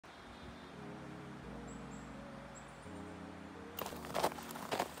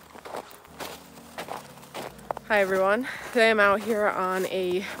Hi everyone. Today I'm out here on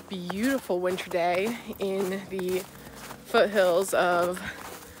a beautiful winter day in the foothills of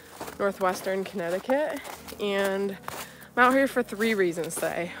northwestern Connecticut, and I'm out here for three reasons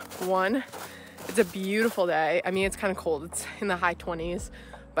today. One, it's a beautiful day. I mean, it's kind of cold. It's in the high 20s,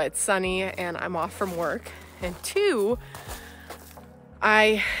 but it's sunny and I'm off from work. And two,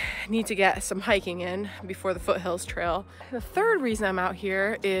 I need to get some hiking in before the foothills trail. The third reason I'm out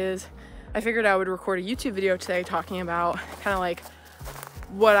here is I figured I would record a YouTube video today talking about kind of like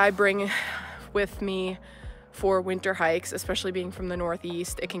what I bring with me for winter hikes, especially being from the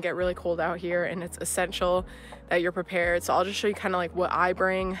Northeast. It can get really cold out here and it's essential that you're prepared. So I'll just show you kind of like what I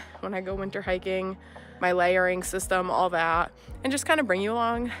bring when I go winter hiking, my layering system, all that, and just kind of bring you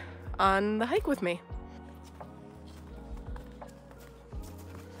along on the hike with me.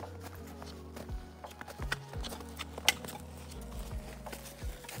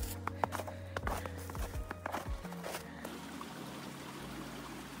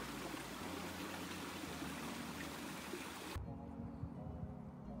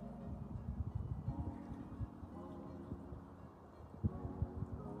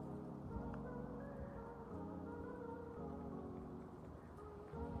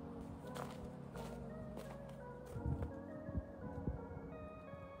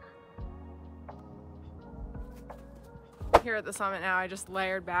 Here at the summit now, I just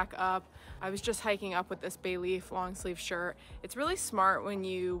layered back up. I was just hiking up with this bay leaf long sleeve shirt. It's really smart when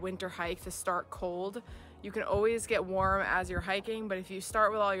you winter hike to start cold. You can always get warm as you're hiking, but if you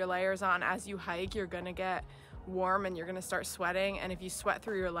start with all your layers on as you hike, you're gonna get warm and you're gonna start sweating. And if you sweat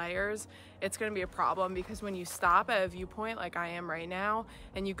through your layers, it's gonna be a problem, because when you stop at a viewpoint like I am right now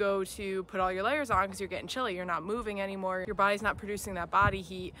and you go to put all your layers on because you're getting chilly, you're not moving anymore, your body's not producing that body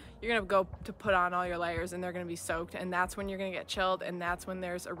heat, you're gonna go to put on all your layers and they're gonna be soaked, and that's when you're gonna get chilled, and that's when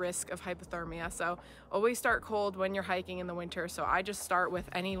there's a risk of hypothermia. So always start cold when you're hiking in the winter. So I just start with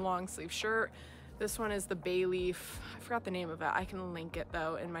any long sleeve shirt. This one is the bay leaf. I forgot the name of it. I can link it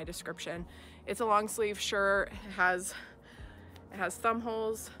though in my description. It's a long sleeve shirt. It has thumb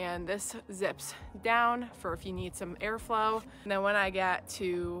holes, and this zips down for if you need some airflow. And then when I get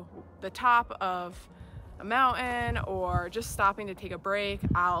to the top of a mountain or just stopping to take a break,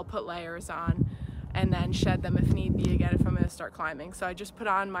 I'll put layers on and then shed them if need be again if I'm gonna start climbing. So I just put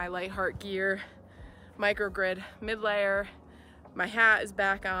on my Light Heart Gear microgrid mid layer. My hat is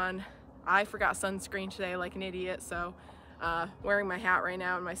back on. I forgot sunscreen today like an idiot, so wearing my hat right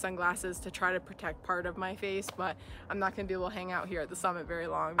now and my sunglasses to try to protect part of my face, but I'm not gonna be able to hang out here at the summit very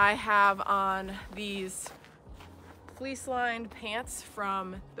long. I have on these fleece lined pants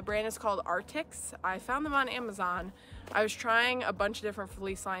from, the brand is called Arctics. I found them on Amazon. I was trying a bunch of different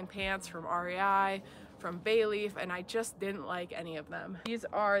fleece lined pants from REI, from Bayleaf, and I just didn't like any of them. These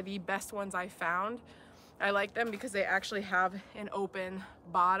are the best ones I found. I like them because they actually have an open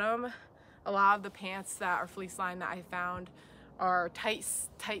bottom. A lot of the pants that are fleece lined that I found are tight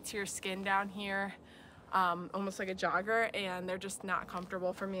to your skin down here, almost like a jogger, and they're just not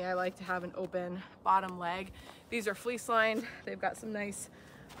comfortable for me. I like to have an open bottom leg. These are fleece lined. They've got some nice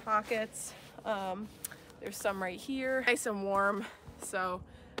pockets. There's some right here. Nice and warm, so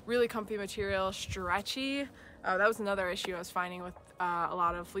really comfy material, stretchy. That was another issue I was finding with a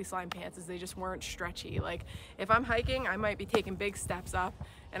lot of fleece lined pants, is they just weren't stretchy. Like if I'm hiking, I might be taking big steps up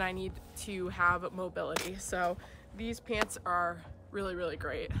and I need to have mobility. So these pants are really, really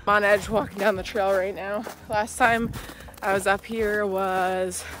great. I'm on edge walking down the trail right now. Last time I was up here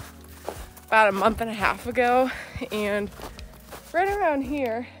was about a month and a half ago, and right around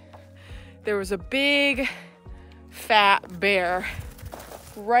here there was a big fat bear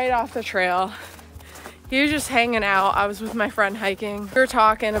right off the trail. He was just hanging out. I was with my friend hiking. We were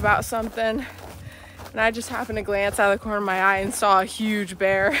talking about something, and I just happened to glance out of the corner of my eye and saw a huge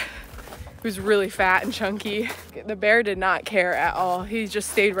bear. He was really fat and chunky. The bear did not care at all. He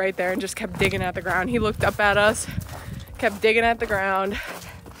just stayed right there and just kept digging at the ground. He looked up at us, kept digging at the ground.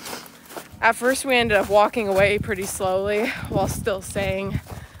 At first we ended up walking away pretty slowly while still saying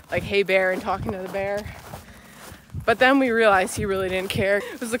like, "Hey bear," and talking to the bear. But then we realized he really didn't care.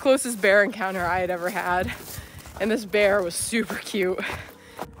 It was the closest bear encounter I had ever had. And this bear was super cute.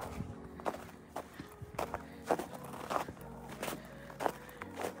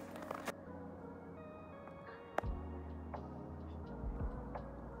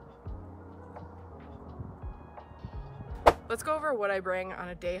 Let's go over what I bring on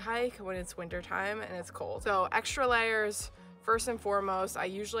a day hike when it's winter time and it's cold. So extra layers, first and foremost. I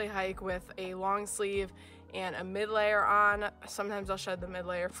usually hike with a long sleeve and a mid layer on. Sometimes I'll shed the mid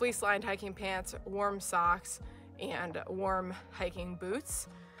layer. Fleece lined hiking pants, warm socks, and warm hiking boots.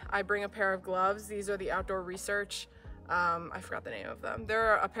 I bring a pair of gloves. These are the Outdoor Research. I forgot the name of them.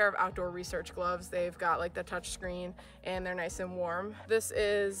 They're a pair of Outdoor Research gloves. They've got like the touch screen and they're nice and warm. This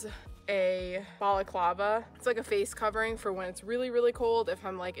is a balaclava. It's like a face covering for when it's really, really cold. If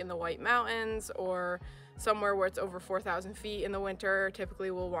I'm like in the White Mountains or somewhere where it's over 4,000 feet in the winter,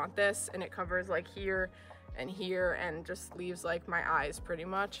 typically we'll want this, and it covers like here and just leaves like my eyes pretty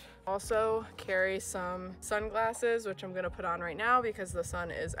much. Also carry some sunglasses, which I'm gonna put on right now because the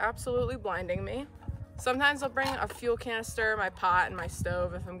sun is absolutely blinding me. Sometimes I'll bring a fuel canister, my pot, and my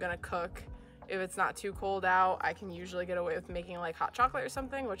stove if I'm gonna cook. If it's not too cold out, I can usually get away with making like hot chocolate or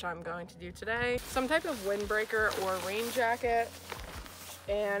something, which I'm going to do today. Some type of windbreaker or rain jacket,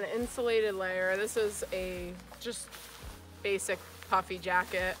 and insulated layer. This is a just basic puffy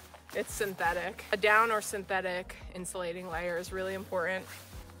jacket. It's synthetic. A down or synthetic insulating layer is really important.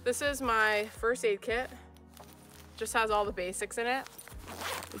 This is my first aid kit. Just has all the basics in it.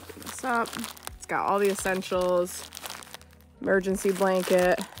 Open this up. It's got all the essentials, emergency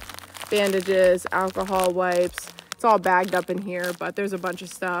blanket, bandages, alcohol wipes. It's all bagged up in here, but there's a bunch of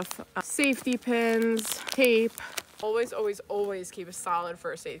stuff. Safety pins, tape. Always, always, always keep a solid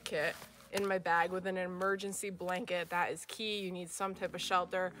first aid kit in my bag with an emergency blanket. That is key. You need some type of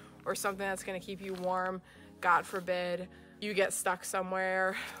shelter or something that's gonna keep you warm. God forbid you get stuck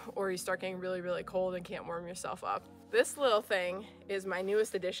somewhere or you start getting really, really cold and can't warm yourself up. This little thing is my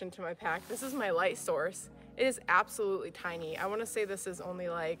newest addition to my pack. This is my light source. It is absolutely tiny. I wanna say this is only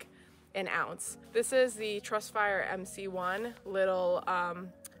like an ounce. This is the Trustfire MC1 little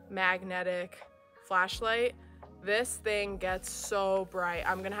magnetic flashlight. This thing gets so bright.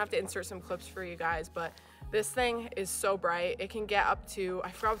 I'm gonna have to insert some clips for you guys, but this thing is so bright. It can get up to,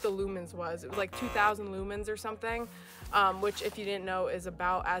 I forgot what the lumens was. It was like 2,000 lumens or something, which if you didn't know is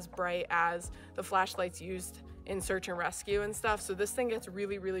about as bright as the flashlights used in search and rescue and stuff. So this thing gets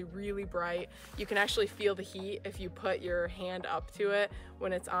really, really, really bright. You can actually feel the heat if you put your hand up to it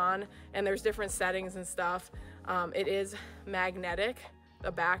when it's on, and there's different settings and stuff. It is magnetic,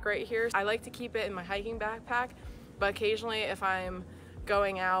 the back right here. I like to keep it in my hiking backpack, but occasionally if I'm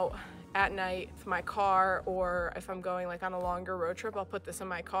going out at night with my car, or if I'm going like on a longer road trip, I'll put this in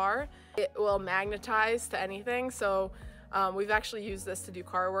my car. It will magnetize to anything. So we've actually used this to do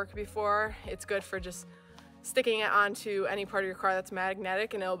car work before. It's good for just sticking it onto any part of your car that's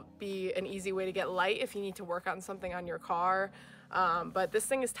magnetic, and it'll be an easy way to get light if you need to work on something on your car. But this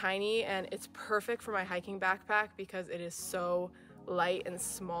thing is tiny and it's perfect for my hiking backpack because it is so light and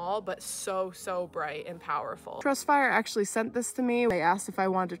small, but so bright and powerful. Trustfire actually sent this to me. They asked if I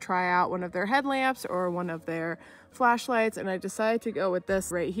wanted to try out one of their headlamps or one of their flashlights, and I decided to go with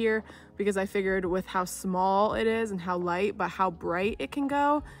this right here because I figured with how small it is and how light, but how bright it can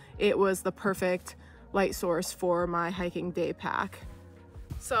go, it was the perfect light source for my hiking day pack.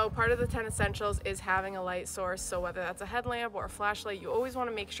 So part of the 10 essentials is having a light source. So whether that's a headlamp or a flashlight, you always want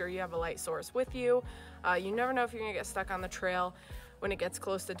to make sure you have a light source with you. You never know if you're gonna get stuck on the trail when it gets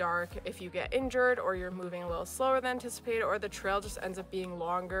close to dark, if you get injured or you're moving a little slower than anticipated, or the trail just ends up being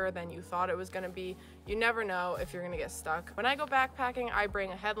longer than you thought it was gonna be. You never know if you're gonna get stuck. When I go backpacking, I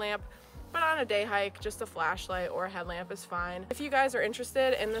bring a headlamp, but on a day hike, just a flashlight or a headlamp is fine. If you guys are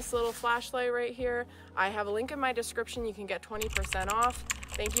interested in this little flashlight right here, I have a link in my description. You can get 20% off.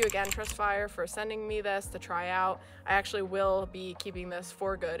 Thank you again, Trustfire, for sending me this to try out. I actually will be keeping this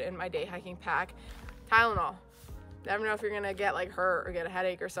for good in my day hiking pack. Tylenol. Never know if you're gonna get like hurt or get a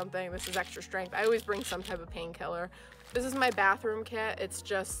headache or something. This is extra strength. I always bring some type of painkiller. This is my bathroom kit. It's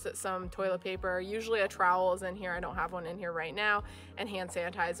just some toilet paper. Usually a trowel is in here. I don't have one in here right now. And hand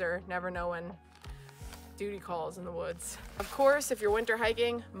sanitizer. Never know when duty calls in the woods. Of course, if you're winter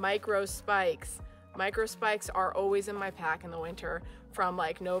hiking, micro spikes. Micro spikes are always in my pack in the winter from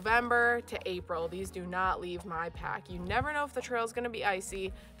like November to April. These do not leave my pack. You never know if the trail is gonna be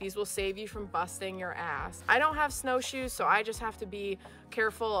icy. These will save you from busting your ass. I don't have snowshoes, so I just have to be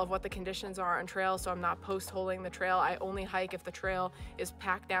careful of what the conditions are on trail, so I'm not post-holing the trail. I only hike if the trail is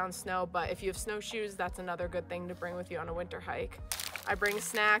packed down snow, but if you have snowshoes, that's another good thing to bring with you on a winter hike. I bring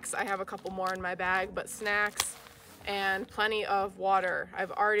snacks. I have a couple more in my bag, but snacks and plenty of water.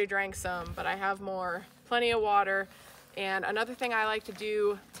 I've already drank some, but I have more. Plenty of water. And another thing I like to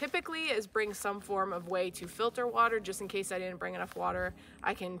do typically is bring some form of way to filter water, just in case I didn't bring enough water.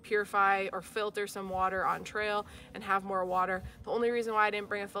 I can purify or filter some water on trail and have more water. The only reason why I didn't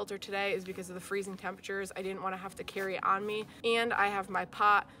bring a filter today is because of the freezing temperatures. I didn't want to have to carry it on me. And I have my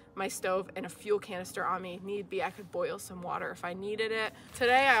pot, my stove, and a fuel canister on me. Need be, I could boil some water if I needed it.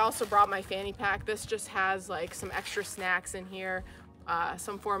 Today I also brought my fanny pack. This just has like some extra snacks in here,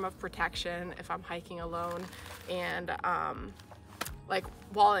 some form of protection if I'm hiking alone, and like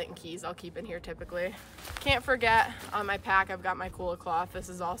wallet and keys I'll keep in here typically. Can't forget on my pack I've got my Cooler cloth. This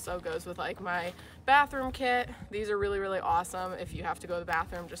is also goes with like my bathroom kit. These are really, really awesome. If you have to go to the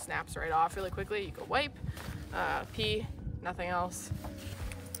bathroom, just snaps right off really quickly. You can wipe, pee, nothing else.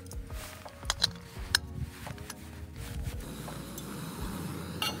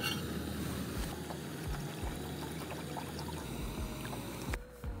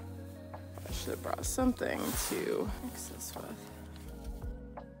 I should have brought something to mix this with.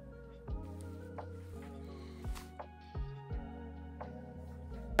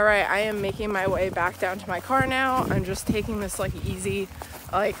 All right, I am making my way back down to my car now. I'm just taking this like easy,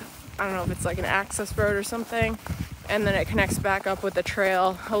 like, I don't know if it's like an access road or something, and then it connects back up with the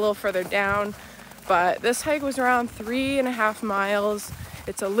trail a little further down. But this hike was around 3.5 miles.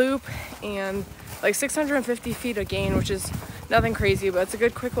 It's a loop and like 650 feet of gain, which is nothing crazy, but it's a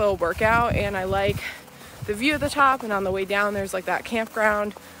good quick little workout. And I like the view at the top, and on the way down there's like that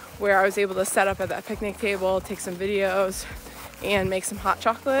campground where I was able to set up at that picnic table, take some videos, and make some hot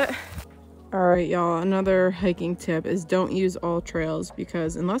chocolate. All right, y'all, another hiking tip is don't use all trails,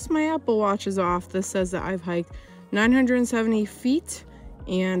 because unless my Apple Watch is off, this says that I've hiked 970 feet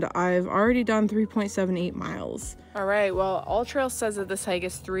and I've already done 3.78 miles. All right, well, All Trails says that this hike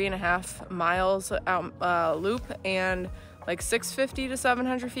is 3.5 miles loop and like 650 to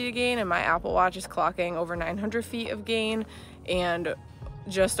 700 feet of gain, and my Apple Watch is clocking over 900 feet of gain and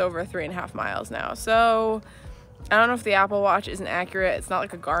just over 3.5 miles now. So I don't know if the Apple Watch isn't accurate. It's not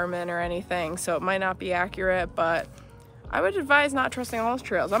like a Garmin or anything, so it might not be accurate, but I would advise not trusting all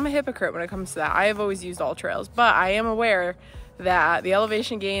trails. I'm a hypocrite when it comes to that. I have always used All Trails, but I am aware that the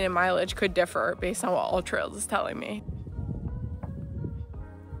elevation gain and mileage could differ based on what All Trails is telling me.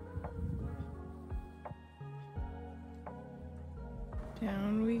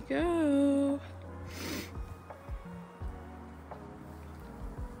 Down we go.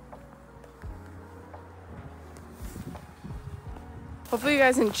 Hopefully you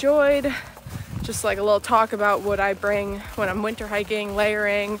guys enjoyed just like a little talk about what I bring when I'm winter hiking,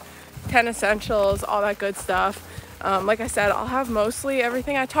 layering, 10 essentials, all that good stuff. Like I said, I'll have mostly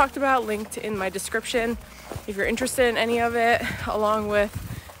everything I talked about linked in my description if you're interested in any of it, along with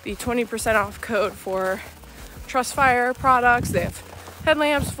the 20% off code for Trustfire products. They have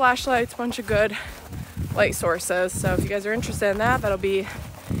headlamps, flashlights, a bunch of good light sources. So if you guys are interested in that, that'll be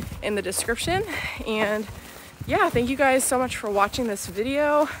in the description. And yeah, thank you guys so much for watching this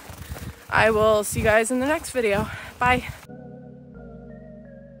video. I will see you guys in the next video. Bye.